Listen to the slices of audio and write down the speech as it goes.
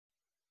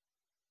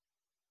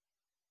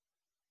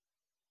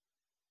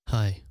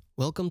Hi,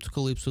 welcome to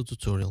Kalipso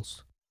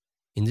tutorials.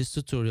 In this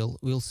tutorial,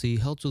 we'll see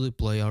how to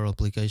deploy our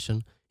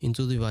application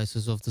into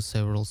devices of the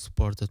several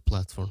supported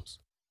platforms.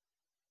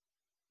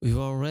 We've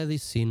already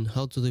seen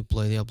how to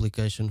deploy the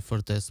application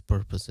for test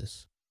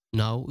purposes.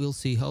 Now we'll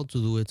see how to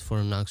do it for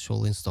an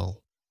actual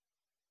install.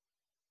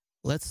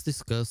 Let's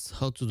discuss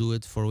how to do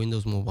it for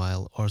Windows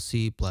Mobile or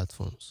CE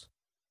platforms.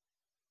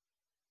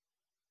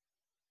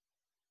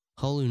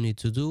 All you need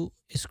to do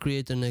is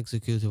create an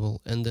executable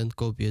and then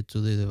copy it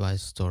to the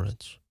device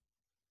storage.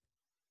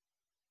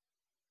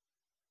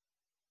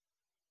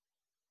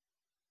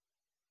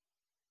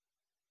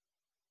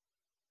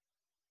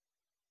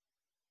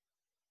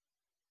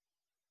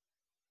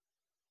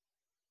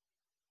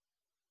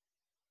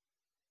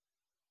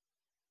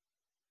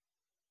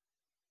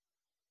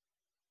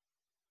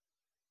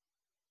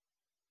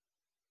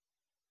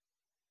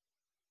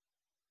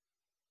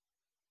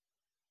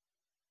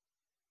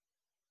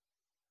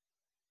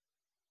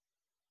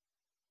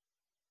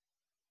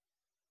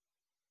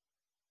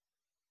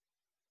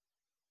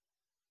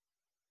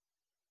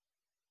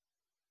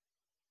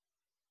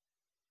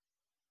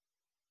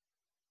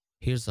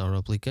 Here's our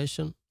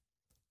application.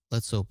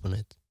 Let's open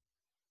it.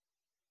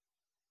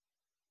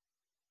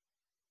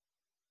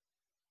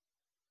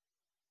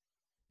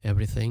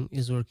 Everything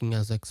is working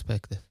as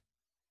expected.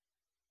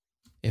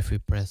 If we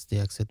press the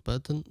exit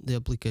button, the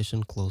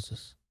application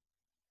closes.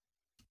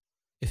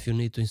 If you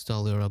need to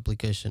install your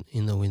application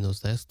in a Windows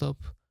desktop,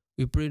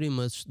 we pretty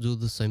much do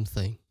the same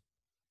thing.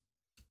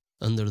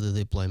 Under the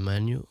Deploy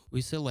menu,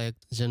 we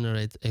select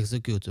Generate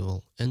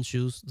Executable and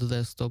choose the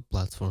desktop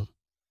platform.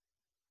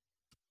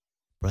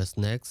 Press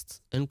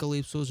Next and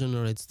Kalipso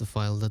generates the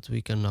file that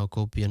we can now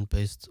copy and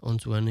paste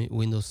onto any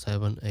Windows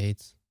 7,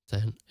 8,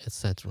 10,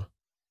 etc.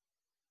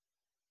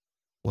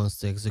 Once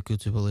the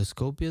executable is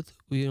copied,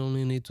 we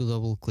only need to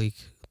double-click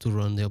to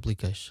run the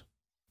application.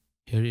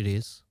 Here it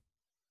is.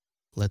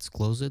 Let's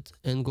close it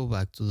and go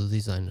back to the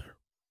designer.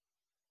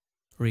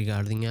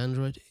 Regarding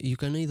Android, you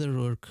can either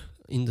work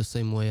in the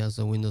same way as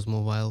a Windows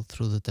Mobile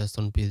through the Test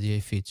on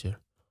PDA feature,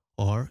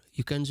 or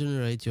you can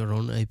generate your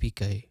own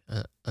APK,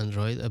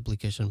 Android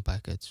application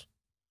package.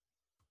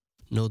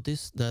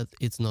 Notice that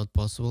it's not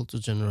possible to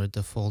generate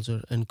a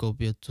folder and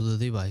copy it to the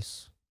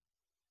device.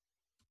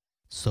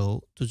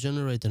 So, to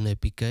generate an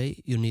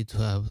APK, you need to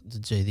have the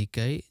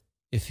JDK.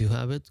 If you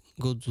have it,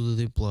 go to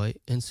the Deploy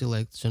and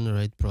select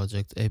Generate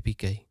Project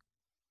APK.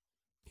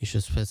 You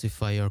should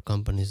specify your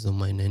company's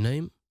domain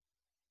name.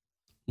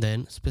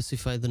 Then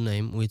specify the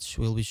name which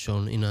will be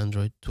shown in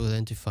Android to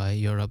identify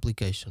your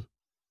application.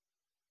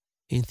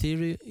 In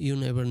theory, you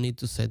never need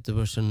to set the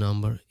version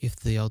number if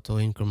the auto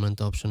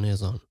increment option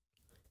is on.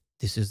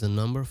 This is the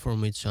number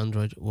from which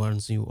Android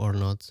warns you or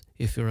not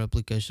if your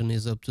application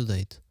is up to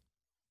date.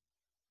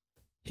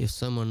 If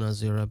someone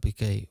has your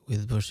APK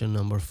with version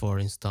number 4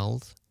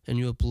 installed and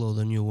you upload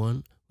a new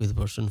one with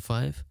version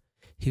 5,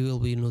 he will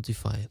be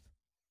notified.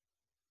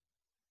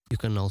 You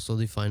can also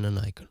define an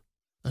icon.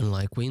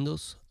 Unlike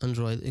Windows,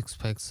 Android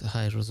expects a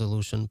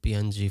high-resolution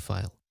PNG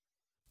file,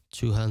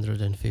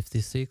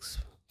 256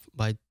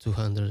 by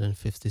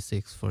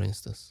 256 for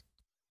instance.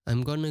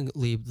 I'm gonna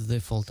leave the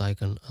default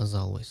icon as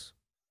always.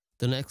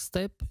 The next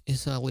step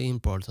is highly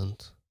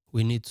important.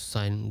 We need to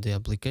sign the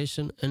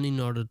application, and in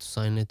order to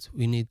sign it,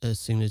 we need a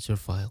signature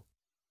file.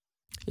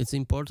 It's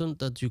important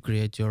that you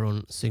create your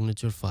own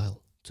signature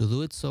file. To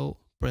do it so,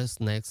 press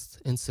Next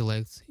and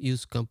select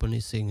Use Company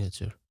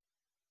Signature.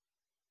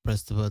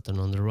 Press the button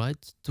on the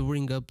right to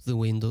bring up the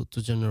window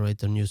to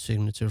generate a new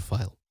signature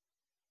file.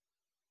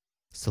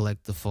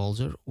 Select the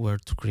folder where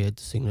to create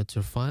the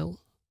signature file,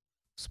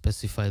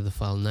 specify the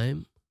file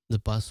name, the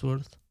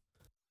password,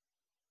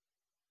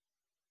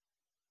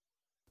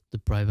 the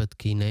private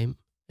key name,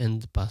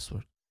 and the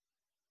password.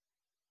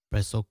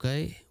 Press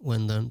OK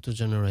when done to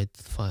generate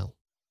the file.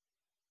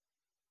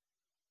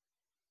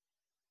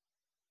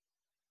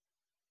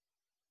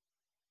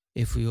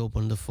 If we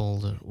open the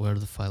folder where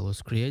the file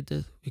was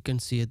created, we can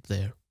see it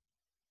there.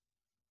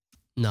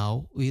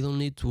 Now we don't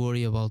need to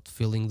worry about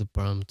filling the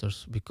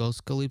parameters because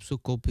Kalipso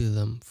copied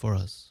them for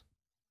us.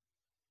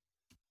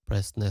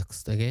 Press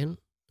Next again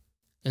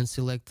and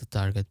select the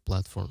target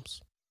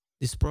platforms.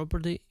 This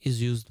property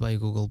is used by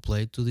Google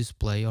Play to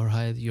display or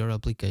hide your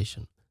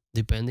application,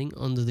 depending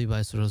on the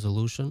device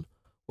resolution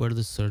where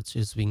the search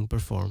is being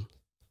performed.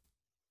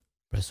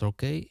 Press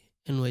OK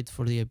and wait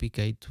for the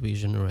APK to be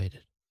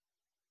generated.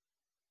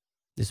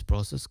 This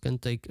process can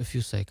take a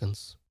few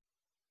seconds.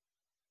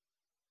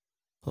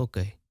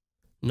 OK,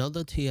 now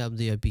that we have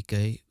the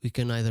APK, we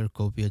can either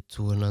copy it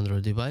to an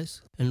Android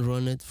device and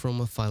run it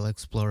from a File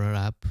Explorer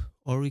app,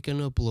 or we can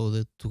upload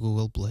it to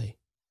Google Play.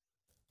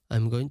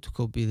 I'm going to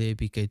copy the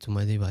APK to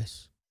my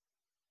device.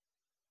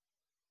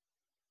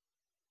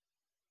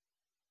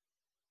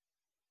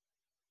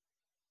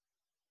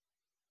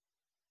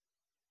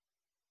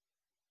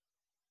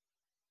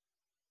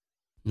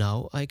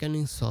 Now I can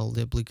install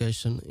the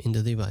application in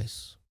the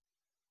device.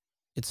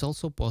 It's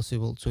also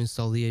possible to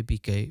install the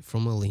APK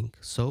from a link,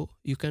 so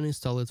you can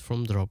install it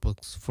from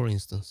Dropbox, for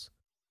instance.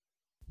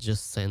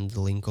 Just send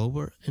the link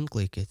over and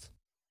click it.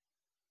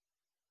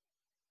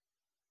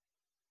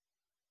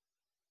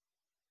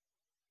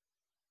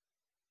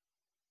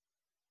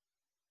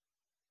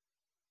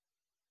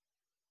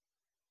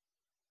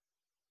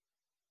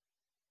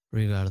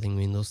 Regarding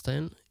Windows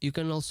 10, you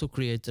can also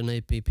create an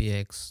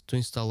APPX to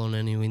install on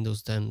any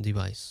Windows 10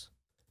 device,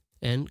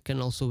 and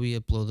can also be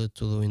uploaded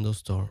to the Windows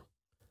Store.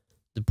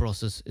 The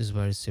process is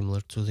very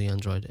similar to the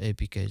Android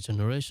APK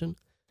Generation,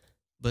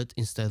 but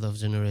instead of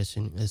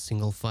generating a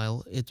single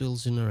file, it will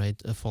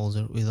generate a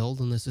folder with all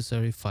the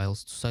necessary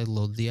files to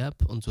sideload the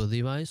app onto a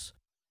device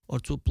or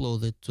to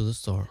upload it to the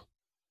store.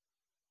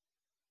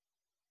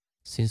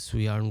 Since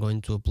we are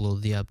going to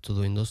upload the app to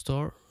the Windows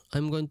Store,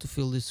 I'm going to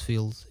fill this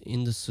field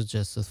in the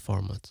suggested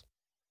format.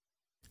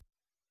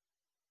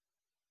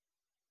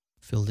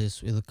 Fill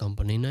this with the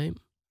company name,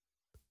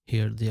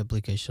 here the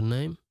application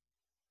name,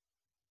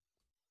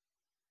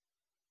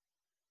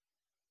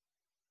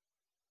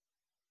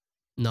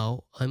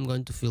 now I'm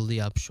going to fill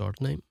the app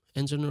short name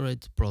and generate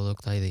the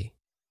product ID.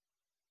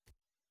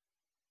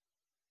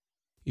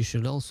 You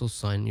should also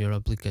sign your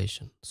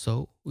application,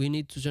 so we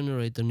need to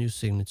generate a new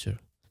signature,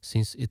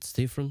 since it's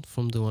different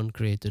from the one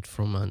created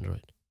from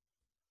Android.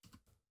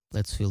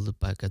 Let's fill the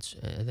package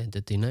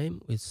identity name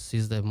with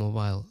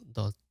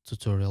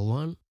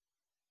sysdevmobile.tutorial1.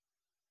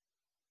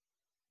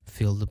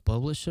 Fill the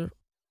publisher.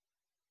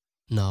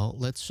 Now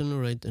let's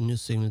generate a new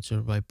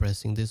signature by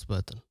pressing this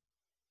button.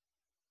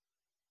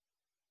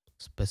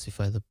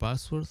 Specify the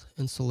password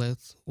and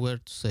select where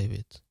to save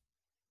it.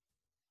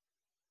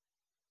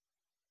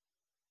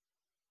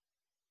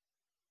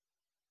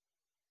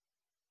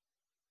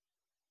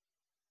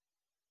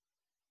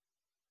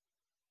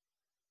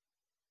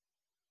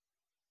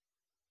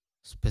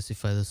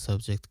 Specify the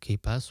subject key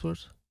password.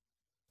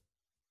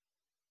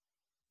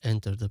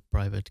 Enter the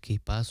private key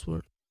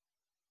password.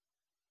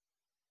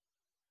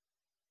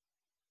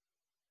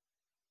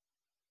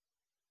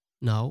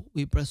 Now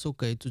we press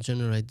OK to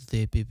generate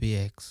the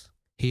APPX.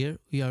 Here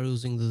we are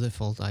using the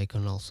default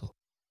icon also.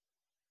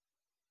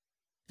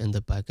 And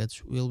the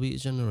package will be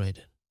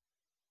generated.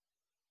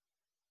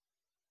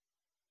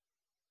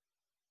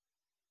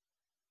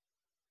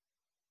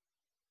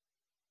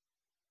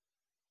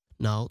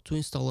 Now, to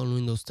install on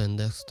Windows 10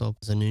 desktop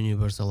as an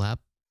universal app,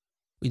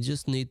 we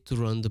just need to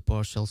run the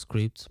PowerShell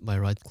script by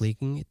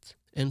right-clicking it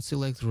and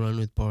select Run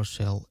with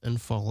PowerShell and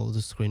follow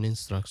the screen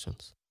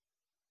instructions.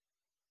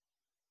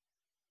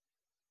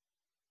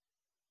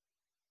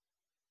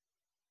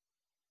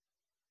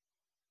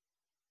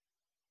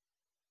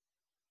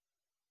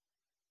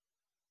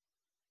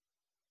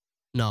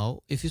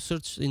 Now, if you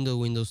search in the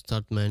Windows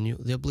Start menu,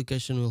 the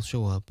application will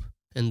show up,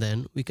 and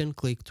then we can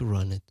click to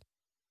run it.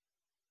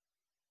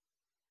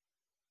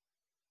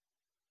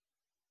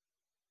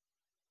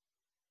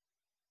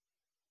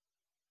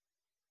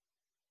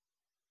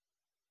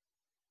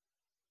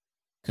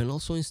 You can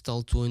also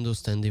install to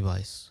Windows 10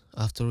 device.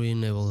 After we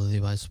enable the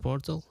device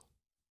portal,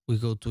 we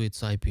go to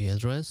its IP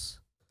address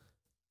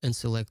and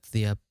select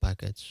the app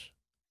package.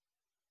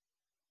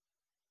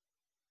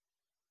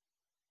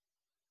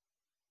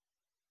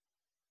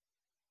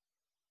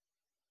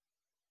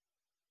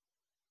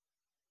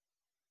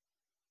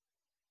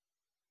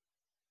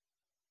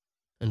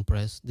 And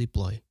press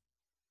deploy.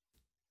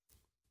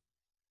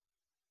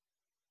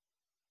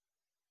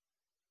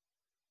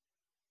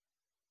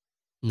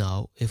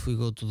 Now, if we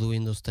go to the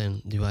Windows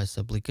 10 device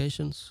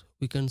applications,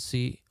 we can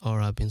see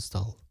our app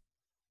installed.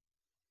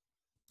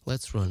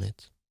 Let's run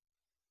it.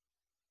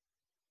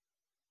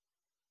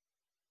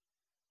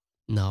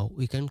 Now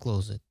we can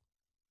close it.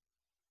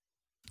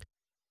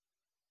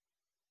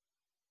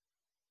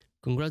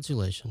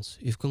 Congratulations,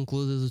 you've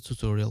concluded the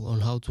tutorial on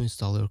how to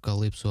install your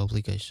Kalipso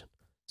application.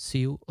 See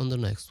you on the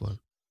next one.